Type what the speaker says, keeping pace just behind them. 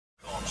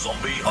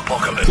Zombie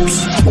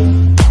Apocalypse.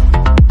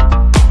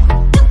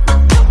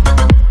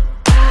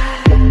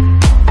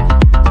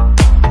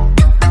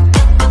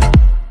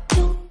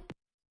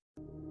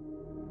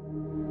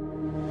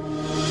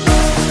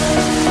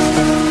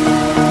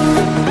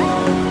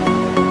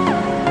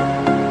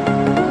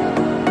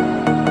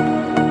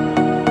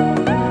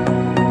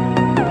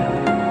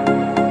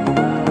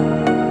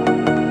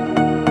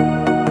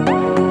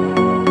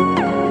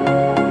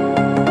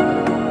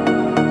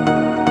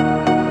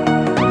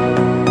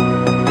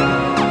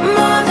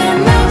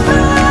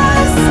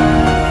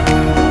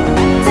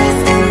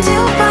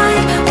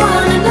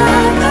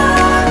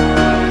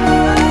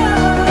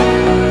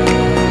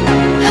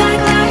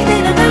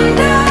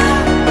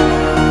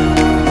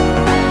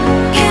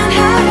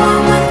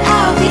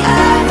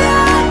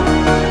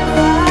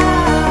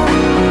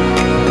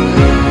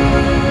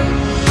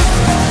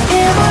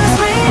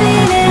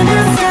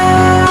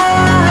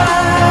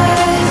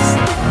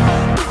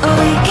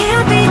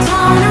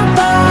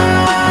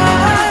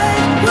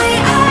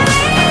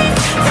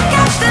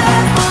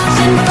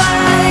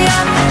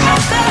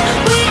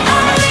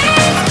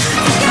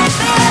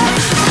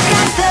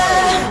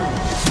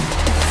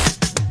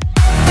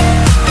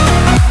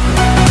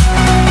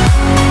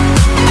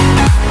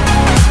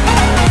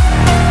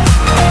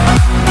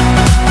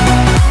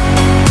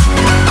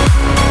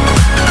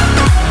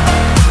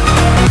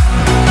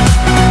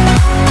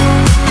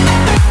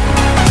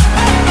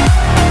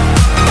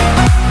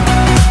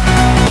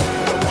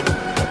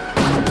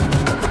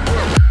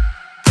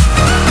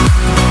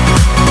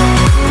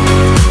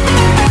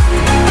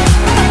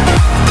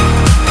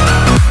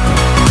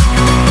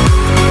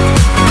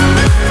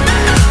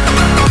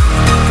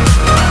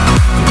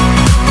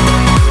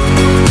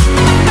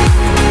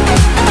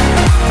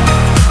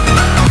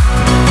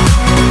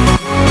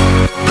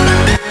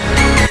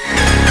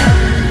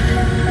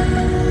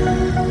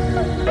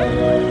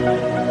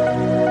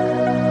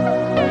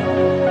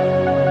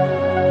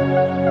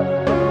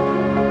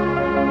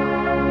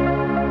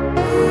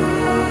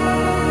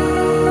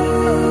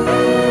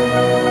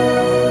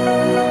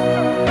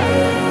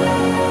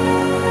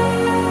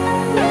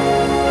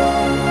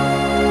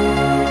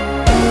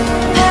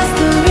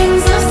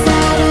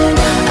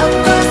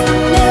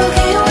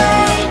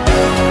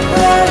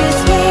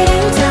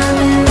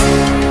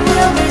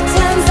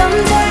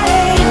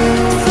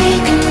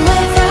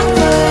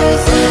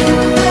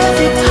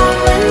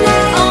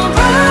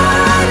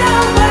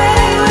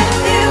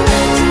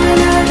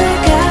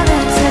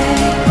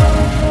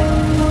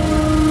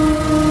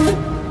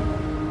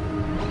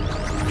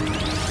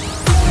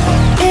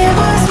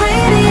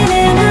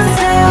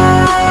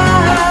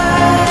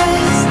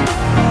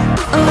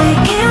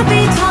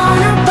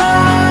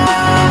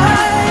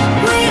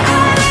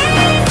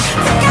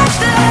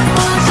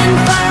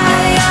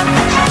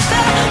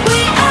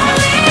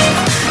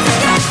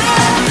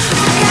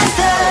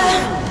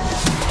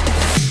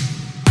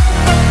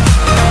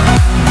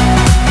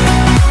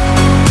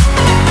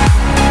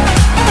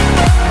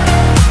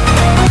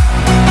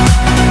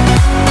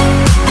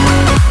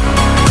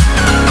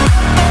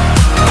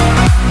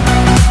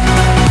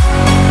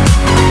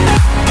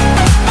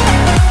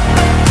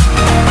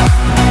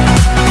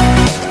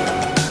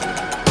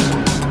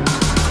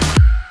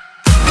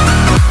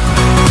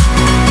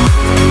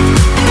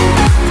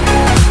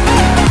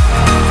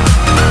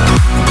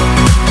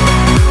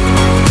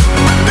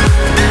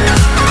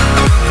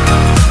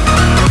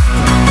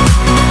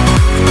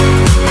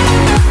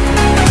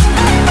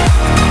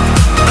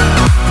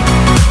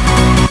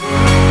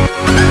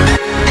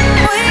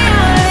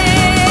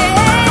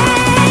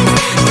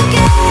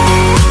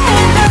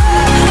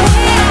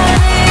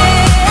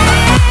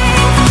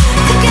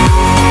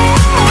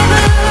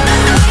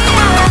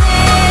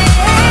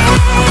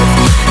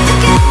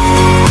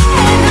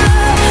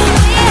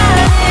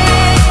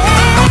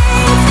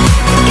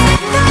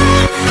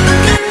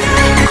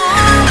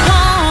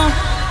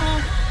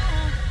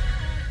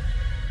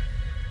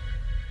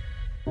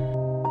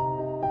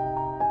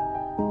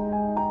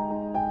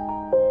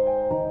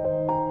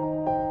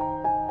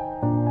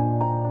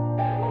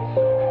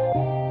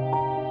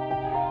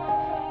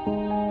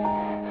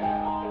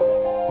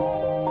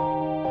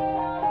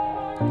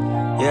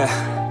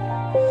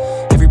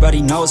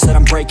 Everybody knows that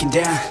I'm breaking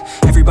down.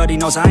 Everybody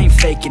knows I ain't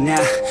faking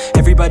now.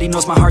 Everybody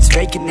knows my heart's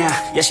vacant now.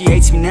 Yeah, she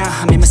hates me now,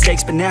 I made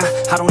mistakes but now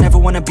I don't ever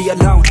wanna be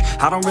alone.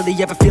 I don't really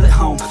ever feel at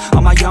home.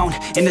 On my own,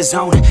 in the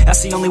zone,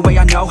 that's the only way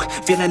I know.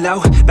 Feeling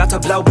low, about to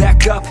blow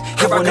back up.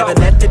 I won't ever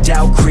let the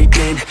doubt creep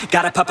in.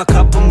 Gotta pop a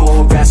couple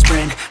more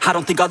aspirin. I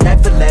don't think I'll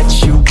ever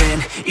let you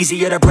in.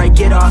 Easier to break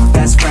it off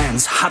as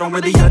friends. I don't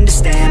really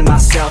understand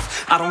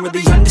myself. I don't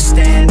really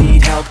understand,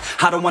 need help.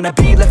 I don't wanna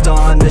be left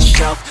on the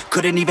shelf.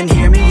 Couldn't even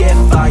hear me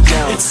if I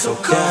yelled. It's so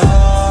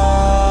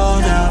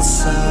cold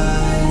outside.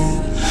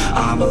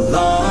 I'm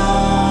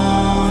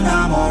alone,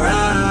 I'm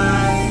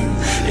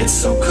alright. It's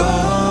so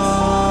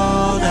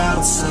cold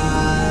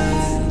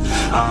outside.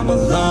 I'm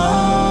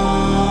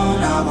alone,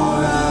 I'm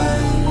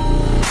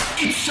alright.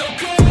 It's so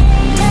cold.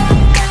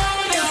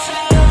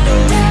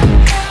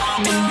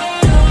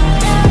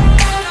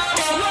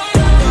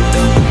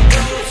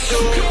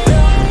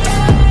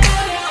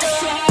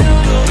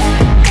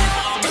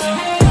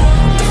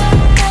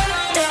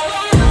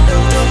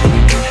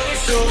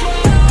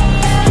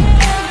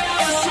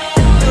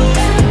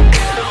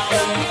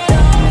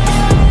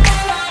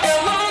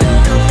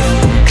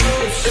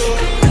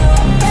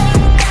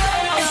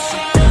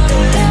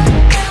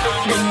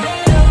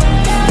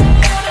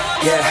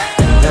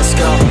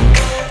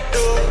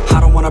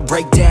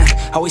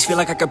 feel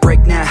like I could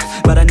break now,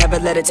 but I never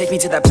let it take me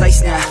to that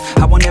place now.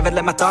 I won't ever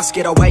let my thoughts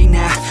get away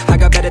now. I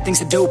got better things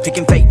to do,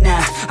 picking fate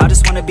now. I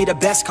just wanna be the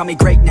best, call me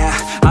great now.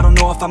 I don't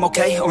know if I'm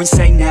okay or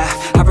insane now.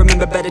 I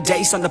remember better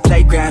days on the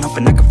playground,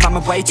 hoping I can find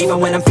my way even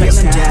when I'm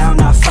feeling down.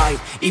 I fight,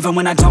 even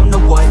when I don't know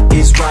what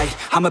is right.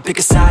 I'ma pick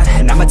a side,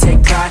 and I'ma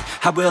take pride.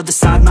 I will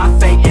decide my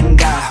fate, and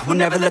I will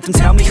never let them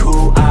tell me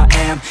who I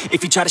am.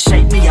 If you try to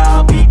shape me,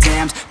 I'll be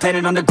damned.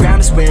 Planet on the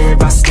ground is where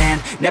I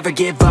stand. Never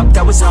give up,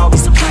 that was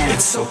always the plan.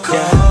 It's so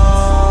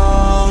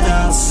cold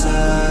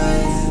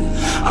outside,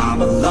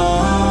 I'm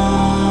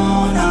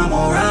alone, I'm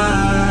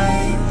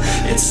alright.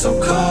 It's so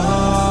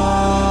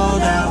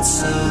cold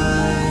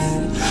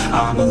outside,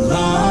 I'm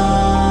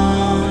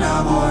alone,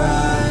 I'm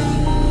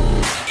alright.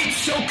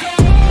 It's so cold.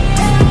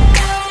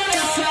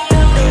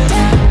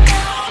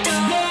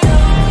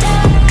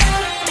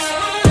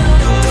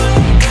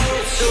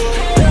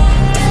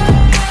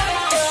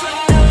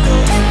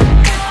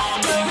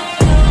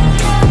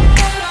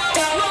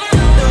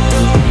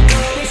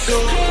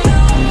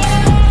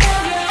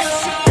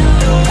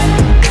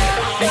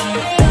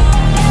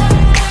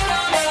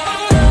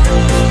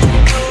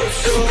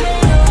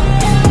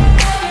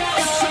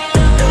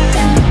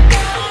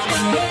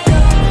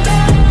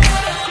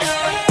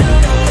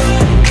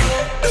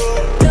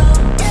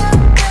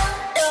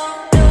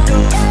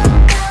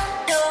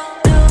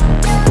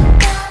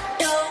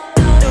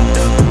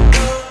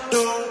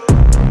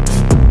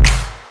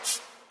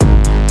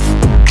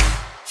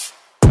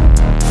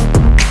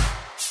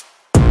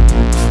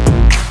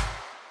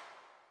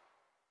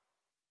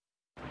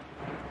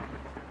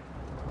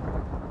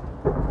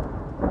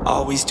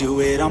 Always do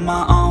it on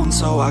my own,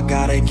 so I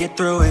gotta get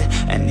through it.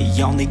 And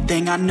the only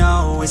thing I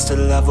know is to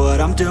love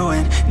what I'm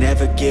doing.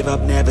 Never give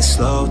up, never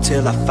slow,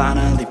 till I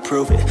finally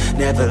prove it.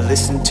 Never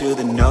listen to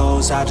the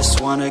no's, I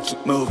just wanna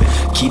keep moving.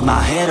 Keep my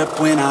head up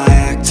when I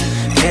act,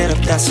 head up,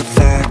 that's a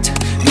fact.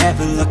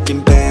 Never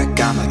looking back,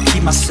 I'ma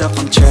keep myself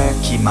on track.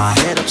 Keep my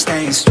head up,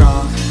 staying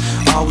strong,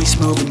 always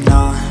moving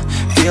on.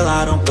 Feel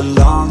I don't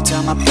belong,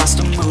 tell my thoughts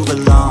to move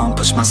along.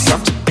 Push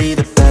myself to be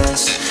the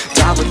best,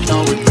 die with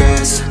no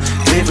regrets.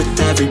 Live with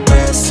every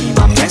breath, see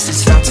my message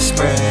start to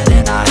spread.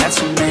 And I had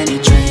so many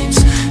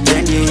dreams,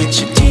 then you hit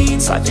your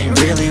teens. Life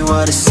ain't really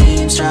what it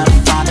seems, try to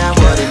find out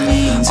what it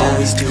means.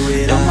 Always do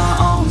it on my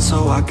own,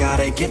 so I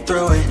gotta get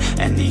through it.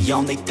 And the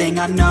only thing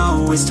I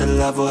know is to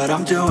love what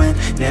I'm doing.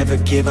 Never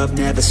give up,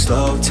 never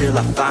slow, till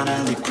I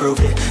finally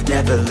prove it.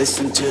 Never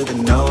listen to the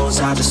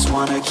no's, I just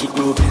wanna keep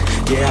moving.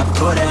 Yeah, I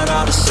put out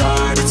all the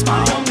art, it's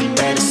my only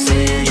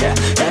medicine. Yeah,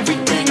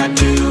 everything I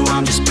do,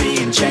 I'm just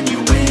being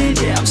genuine.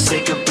 Yeah, I'm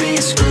sick of being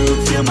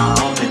screwed, feel my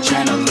own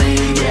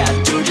adrenaline. Yeah, I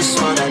do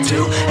just what I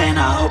do, and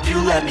I hope you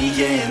let me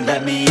in,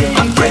 let me in.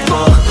 I'm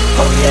grateful,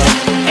 oh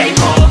yeah,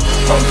 able,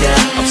 oh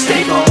yeah, I'm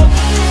stable.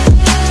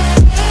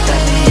 Let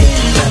me in,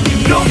 let me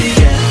know me,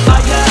 yeah. I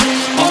got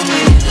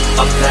only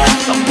a path,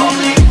 I'm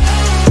lonely.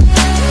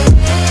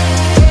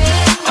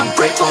 I'm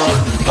grateful,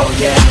 oh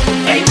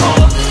yeah,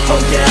 able, oh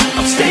yeah,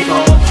 I'm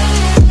stable.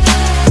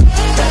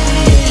 Let me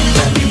in,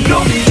 let me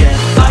know me,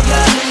 yeah. I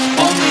got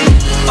only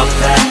a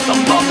path,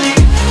 I'm lonely.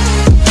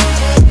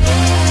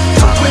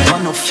 I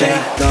want no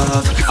fake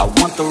love, I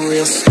want the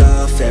real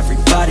stuff.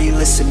 Everybody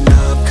listen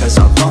up, cause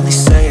I'll only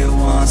say it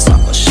once. I'm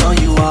gonna show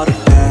you all the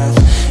path,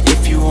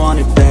 if you want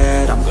it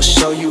bad. I'm gonna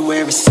show you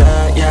where it's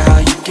at, yeah, how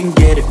you can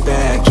get it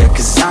back. Yeah,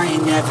 cause I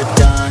ain't never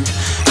done,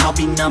 I'll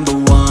be number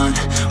one.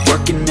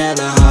 Working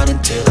hella hard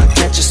until I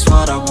get just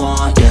what I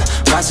want. Yeah,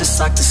 rise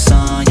just like the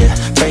sun, yeah,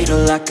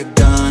 fatal like a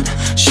gun.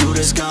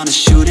 Shooters gonna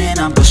shoot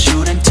and I'm gonna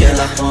shoot until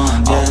I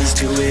won. Yeah, always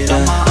do it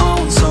on my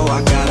own, so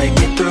I gotta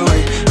get through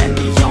it. And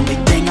the only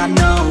thing I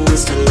know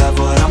is to love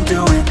what I'm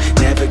doing.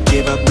 Never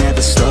give up,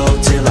 never slow,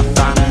 till I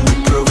finally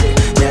prove it.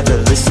 Never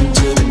listen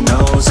to the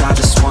no's, I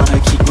just wanna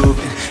keep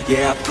moving.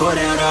 Yeah, I put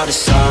out all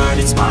this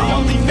art, it's my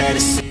only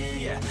medicine.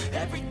 Yeah,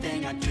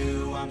 everything I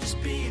do, I'm just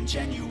being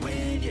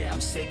genuine. Yeah,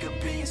 I'm sick of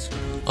being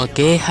screwed.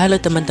 Oke,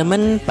 halo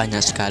teman-teman,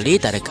 banyak sekali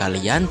dari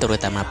kalian,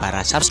 terutama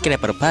para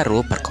subscriber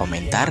baru,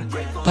 berkomentar,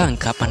 "Bang,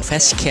 kapan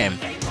facecam?"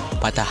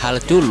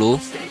 Padahal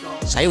dulu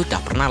saya udah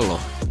pernah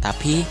loh,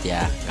 tapi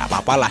ya nggak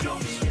apa-apa lah.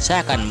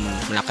 Saya akan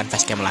melakukan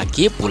facecam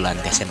lagi bulan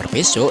Desember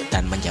besok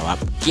dan menjawab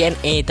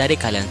Q&A dari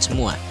kalian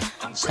semua.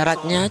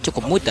 Syaratnya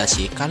cukup mudah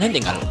sih, kalian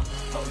tinggal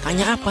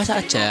tanya apa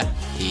saja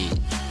di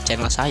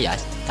channel saya,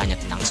 tanya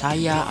tentang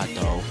saya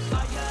atau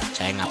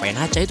saya ngapain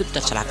aja, itu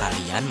terserah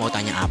kalian mau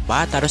tanya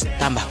apa. Terus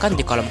tambahkan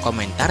di kolom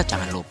komentar,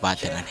 jangan lupa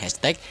dengan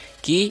hashtag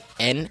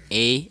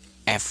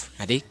Q&AF,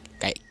 nanti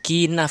kayak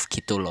kinaf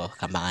gitu loh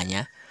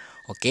gampangannya.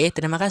 Oke,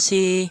 terima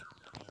kasih.